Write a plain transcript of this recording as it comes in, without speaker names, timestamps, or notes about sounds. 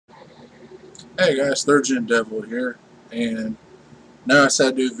Hey guys, Thirdgen Devil here, and now I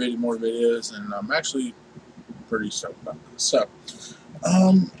decided to do more videos, and I'm actually pretty stoked about this. So,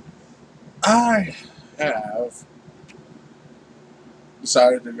 um, I have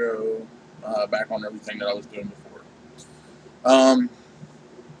decided to go back on everything that I was doing before. Um,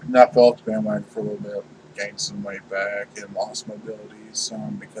 and I fell off the bandwagon for a little bit, gained some weight back, and lost my abilities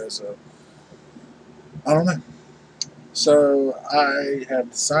because of I don't know. So I have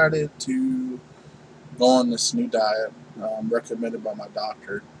decided to go on this new diet recommended by my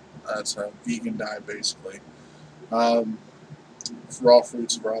doctor. It's a vegan diet basically. Um, Raw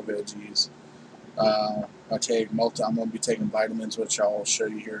fruits, raw veggies. I take multi. I'm going to be taking vitamins, which I'll show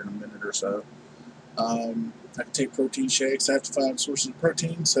you here in a minute or so. I can take protein shakes. I have to find sources of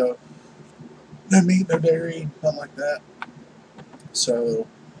protein, so no meat, no dairy, nothing like that. So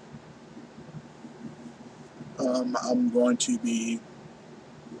I'm going to be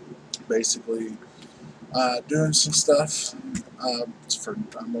basically doing some stuff. I'm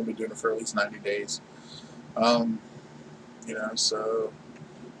going to be doing it for at least 90 days. Um, so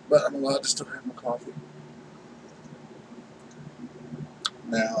but I'm allowed to still have my coffee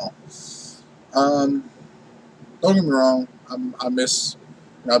now. Um, don't get me wrong. I miss.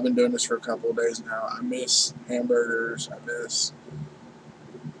 I've been doing this for a couple of days now. I miss hamburgers. I miss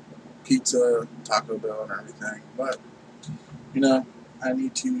pizza, Taco Bell, and everything. But you know, I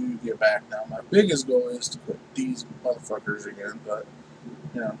need to get back now. My biggest goal is to quit these motherfuckers again. But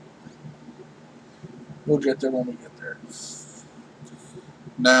you know, we'll get there when we get there.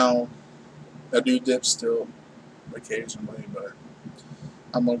 Now, I do dip still occasionally, but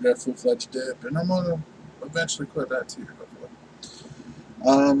I'm gonna go full fledged dip, and I'm gonna eventually quit that too. Hopefully.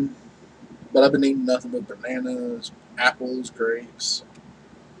 Um, but I've been eating nothing but bananas, apples, grapes,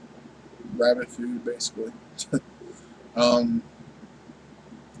 rabbit food, basically. um,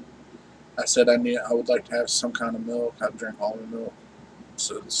 I said I would like to have some kind of milk. I drink almond milk,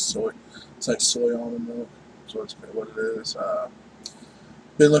 so it's soy. It's like soy almond milk. So it's what it is.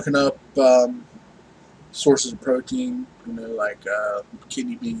 Been looking up sources of protein. Like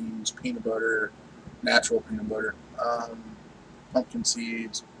kidney beans, peanut butter, natural peanut butter, pumpkin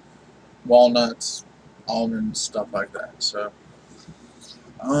seeds, walnuts, almonds, stuff like that. So,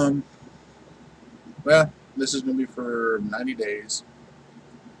 um, well, this is going to be for 90 days.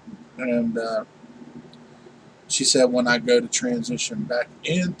 And she said when I go to transition back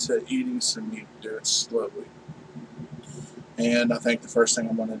into eating some meat, do it slowly. And I think the first thing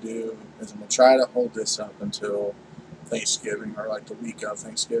I'm going to do is I'm going to try to hold this up until Thanksgiving or like the week of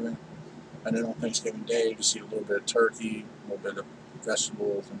Thanksgiving. And then on Thanksgiving Day, just eat a little bit of turkey, a little bit of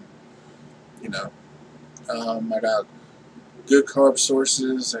vegetables, and you know, I got good carb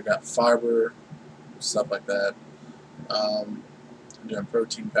sources. I got fiber, stuff like that. I'm doing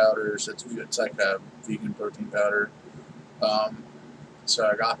protein powders. It's like a vegan protein powder. Um, so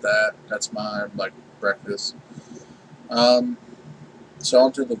I got that. That's my like breakfast. Um, so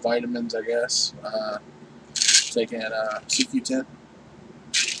onto the vitamins, I guess. Taking CQ10,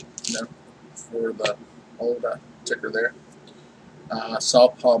 you know, for the old ticker there.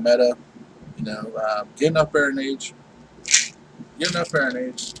 Salt palmetto, getting up there in age. Getting up there in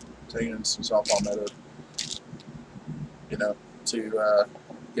age. Taking some salt palmetto,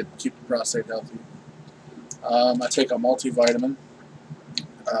 to keep the prostate healthy. I take a multivitamin.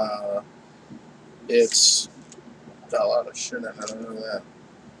 Uh, it's got a lot of shit in it. I don't know that,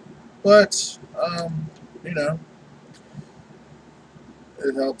 but you know,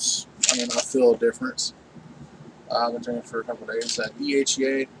 it helps. I mean, I feel a difference. I've been taking it for a couple of days.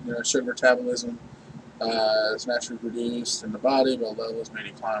 DHEA, sugar metabolism, is naturally produced in the body, but levels may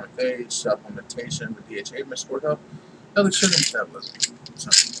decline with age. Supplementation with DHEA may support healthy sugar metabolism. So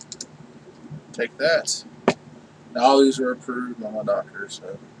take that. Now, all these are approved by my doctor.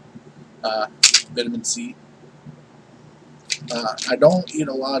 So, uh, vitamin C. I don't eat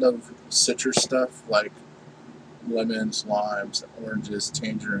a lot of citrus stuff like lemons, limes, oranges,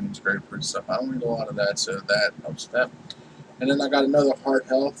 tangerines, grapefruit stuff. I don't eat a lot of that, so that helps that. And then I got another heart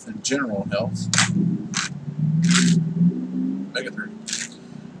health and general health, omega 3.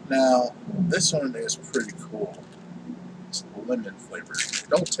 Now, this one is pretty cool. It's lemon flavored.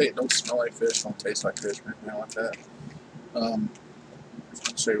 Don't smell like fish, don't taste like fish or anything like that. I'll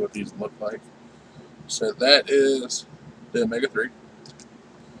show you what these look like. So that is the omega 3.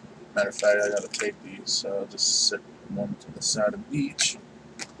 Matter of fact, I gotta take these, so I'll just sit one to the side of each.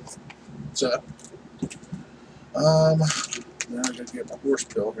 So, then I gotta get my horse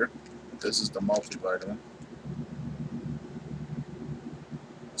pill here. This is the multivitamin.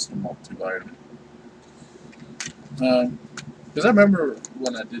 It's the multivitamin. Because I remember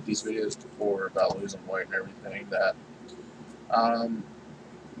when I did these videos before about losing weight and everything that, um,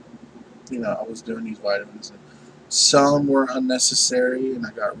 I was doing these vitamins and some were unnecessary and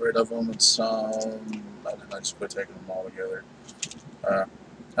I got rid of them, and some, and then I just quit taking them all together. Had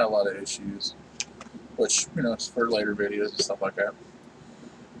a lot of issues, which, is for later videos and stuff like that.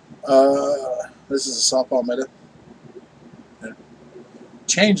 This is a saw palmetto. Yeah.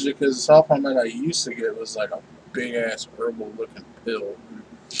 Changed it because the saw palmetto I used to get was like a big ass herbal looking pill.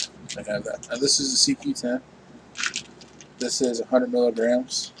 I have that. And this is a CQ10. This is 100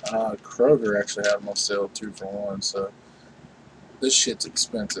 milligrams. Kroger actually had them on sale 2 for 1, so this shit's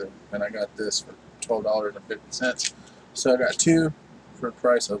expensive. And I got this for $12.50. So I got 2 for the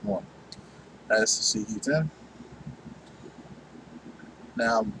price of 1. That's the CQ10.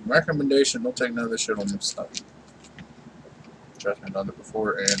 Now, recommendation: don't take none of this shit on this stuff. Trust me, I've done it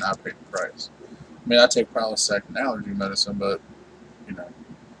before, and I paid the price. I mean, I take Prilosec and allergy medicine, but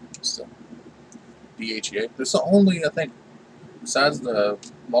still DHEA. That's the only, I think, besides the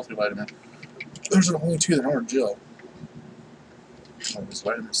multivitamin, those are the only 2 that aren't gel. Oh, this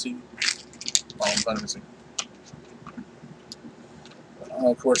vitamin C. Vitamin C.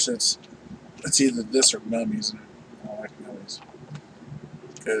 Of course, it's either this or gummies, and I don't like gummies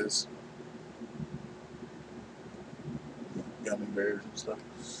because gummy bears and stuff.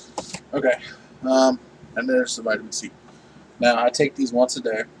 Okay, and there's the vitamin C. Now I take these once a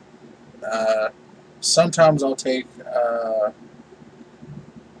day. Sometimes I'll take a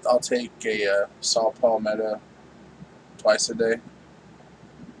saw palmetto twice a day.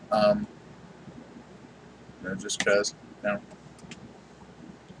 Just because.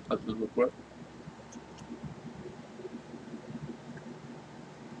 Let's look what.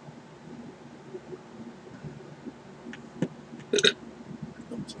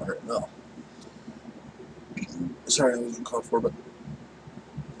 I'm sorry, no. Sorry, I wasn't called for, but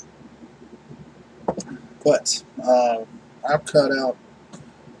I've cut out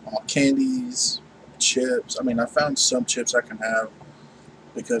all candies, chips. I mean, I found some chips I can have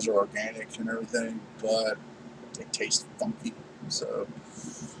because they're organic and everything, but they taste funky. So,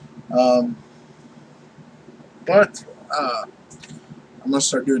 but I'm gonna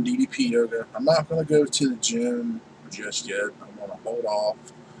start doing DDP yoga. I'm not gonna go to the gym just yet. I'm gonna hold off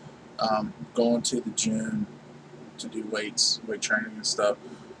going to the gym to do weight training and stuff,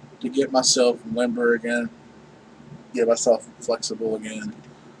 to get myself limber again, get myself flexible again,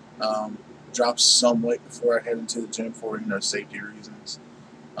 drop some weight before I head into the gym for safety reasons.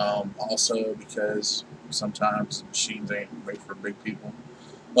 Also because sometimes machines ain't made for big people.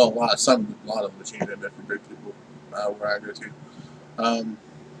 Well, a lot of machines ain't made for big people where I go to.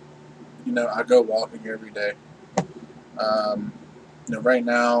 I go walking every day. Right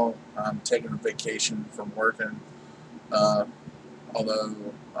now I'm taking a vacation from working. Although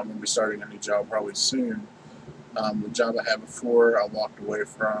I'm going to be starting a new job probably soon. The job I had before, I walked away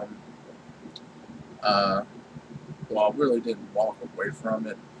from. Well, I really didn't walk away from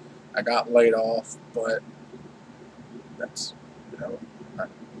it. I got laid off, but that's, not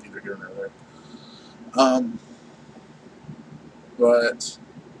neither here nor there. But,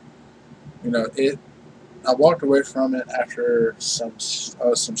 I walked away from it after some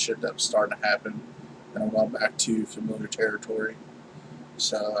shit that was starting to happen, and I went back to familiar territory.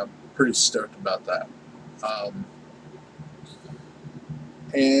 So I'm pretty stoked about that.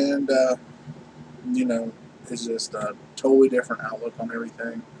 And it's just a totally different outlook on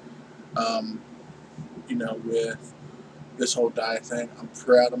everything. With this whole diet thing, I'm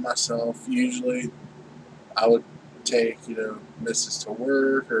proud of myself. Usually, I would take, missus to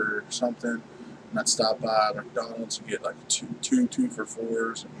work or something, and I'd stop by McDonald's and get like two for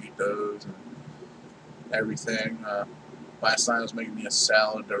 4s and eat those and everything. Last night I was making me a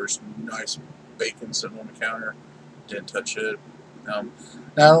salad. There was nice bacon sitting on the counter. Didn't touch it. Now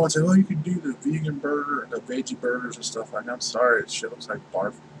I don't want to say, you can do the vegan burger, the veggie burgers and stuff like that. I'm sorry, it shit looks like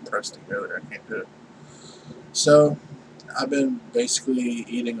barf pressed together. I can't do it. So I've been basically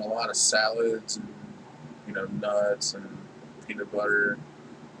eating a lot of salads and nuts and peanut butter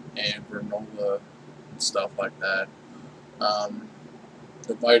and granola and stuff like that.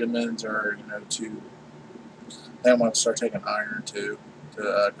 The vitamins are then I'm going to start taking iron too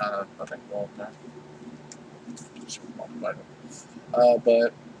to kind of, I think,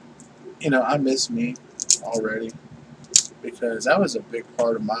 but I miss meat already because that was a big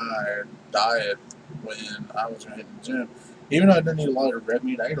part of my diet when I was hitting the gym. Even though I didn't eat a lot of red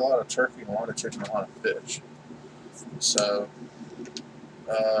meat, I ate a lot of turkey, a lot of chicken, a lot of fish. So,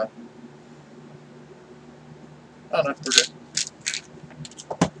 I don't know, we're good.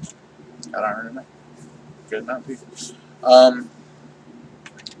 Got iron in it. Good amount of people. Um,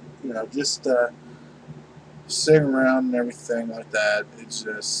 just sitting around and everything like that. It's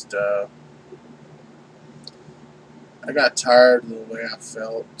just I got tired of the way I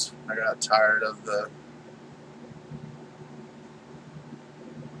felt. I got tired of the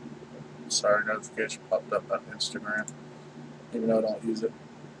sorry notification popped up on Instagram, even though I don't use it.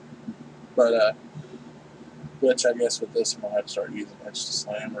 But which I guess with this one I might start using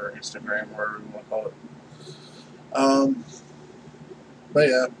Slam or Instagram, whatever you want to call it. Um, but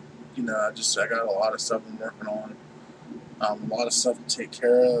yeah, I got a lot of stuff I'm working on. A lot of stuff to take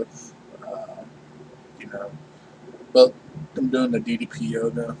care of. Uh, you know, but I'm doing the DDP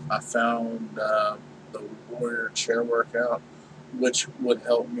yoga. I found the warrior chair workout, which would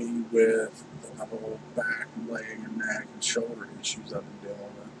help me with the whole back, leg, and neck and shoulder issues I've been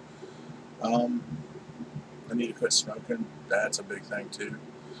dealing with. I need to quit smoking. That's a big thing too.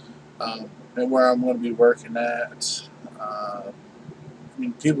 And where I'm going to be working at,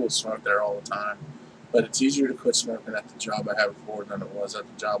 people smoke there all the time, but it's easier to quit smoking at the job I have before than it was at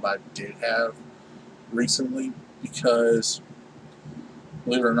the job I did have recently because,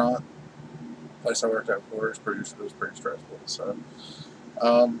 believe it or not, the place I worked at before was pretty stressful. So,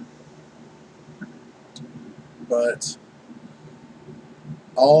 um, but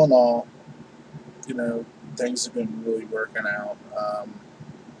all in all, things have been really working out.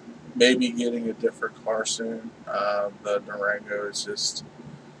 Maybe getting a different car soon. The Durango is just,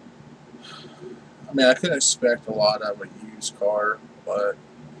 I couldn't expect a lot out of a used car, but,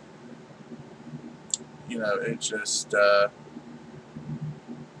 it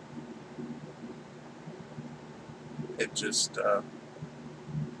just,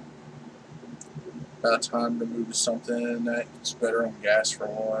 about time to move to something that's better on gas for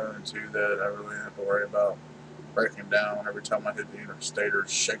one, and two, that I really have to worry about breaking down every time I hit the interstate or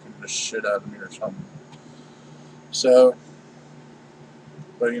shaking the shit out of me or something. So,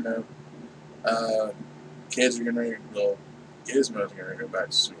 but kids are gonna well, Gizmo's gonna go back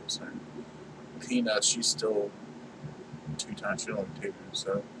to school soon. Peanuts, she's still 2 times she only 2,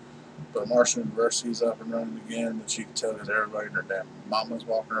 so. But Marshall University's up and running again, but you can tell because everybody and their damn mama's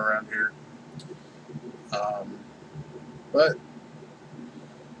walking around here. Um, but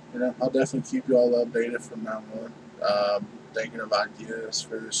I'll definitely keep you all updated from now on. Thinking of ideas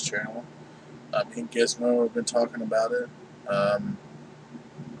for this channel. Me and Gizmo have been talking about it,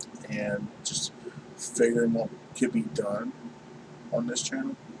 and just figuring what could be done on this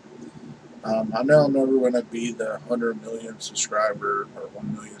channel. I know I'm never going to be the 100 million subscriber or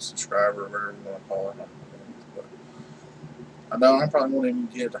 1 million subscriber, whatever you want to call it. But I know I probably won't even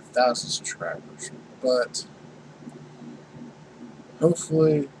get 1,000 subscribers, but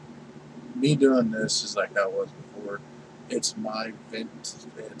hopefully, me doing this is like I was before. It's my vent.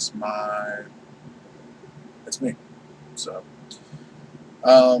 It's me. So,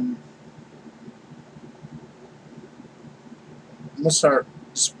 I'm gonna start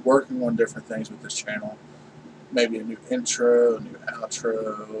just working on different things with this channel. Maybe a new intro, a new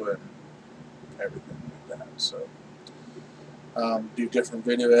outro, and everything like that. So, do different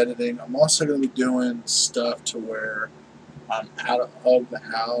video editing. I'm also going to be doing stuff to where I'm out of the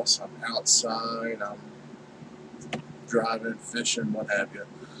house, I'm outside, I'm driving, fishing, what have you.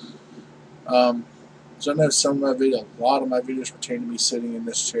 So I know a lot of my videos pertain to me sitting in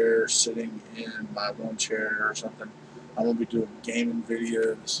this chair, sitting in my one chair or something. I'm going to be doing gaming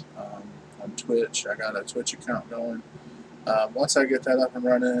videos on Twitch. I got a Twitch account going. Once I get that up and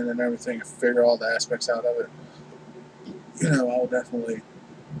running and everything and figure all the aspects out of it, I'll definitely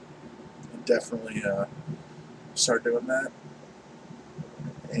start doing that.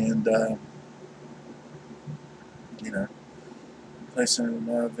 And, play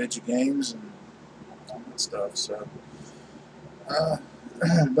some video games and all that stuff. So,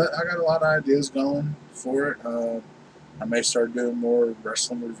 but I got a lot of ideas going for it. I may start doing more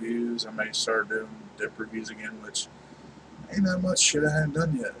wrestling reviews. I may start doing dip reviews again, which ain't that much shit I haven't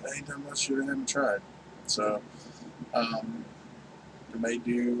done yet. Ain't that much shit I haven't tried. So, I may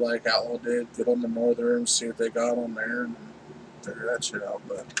do like Outlaw did, get on the Northern, see what they got on there, and figure that shit out.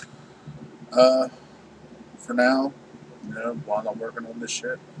 But for now, while I'm working on this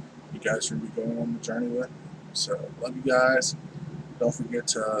shit, you guys are going to be going on the journey with me. So, love you guys. Don't forget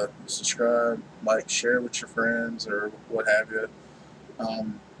to subscribe, like, share with your friends, or what have you.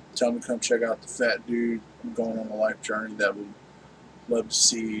 Tell them to come check out the fat dude. I'm going on a life journey that would love to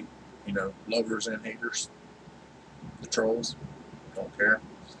see, lovers and haters. The trolls. Don't care.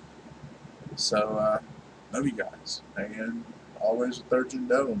 So, love you guys. And always with Thirdgen,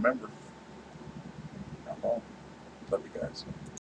 remember, I'm home. Love you guys.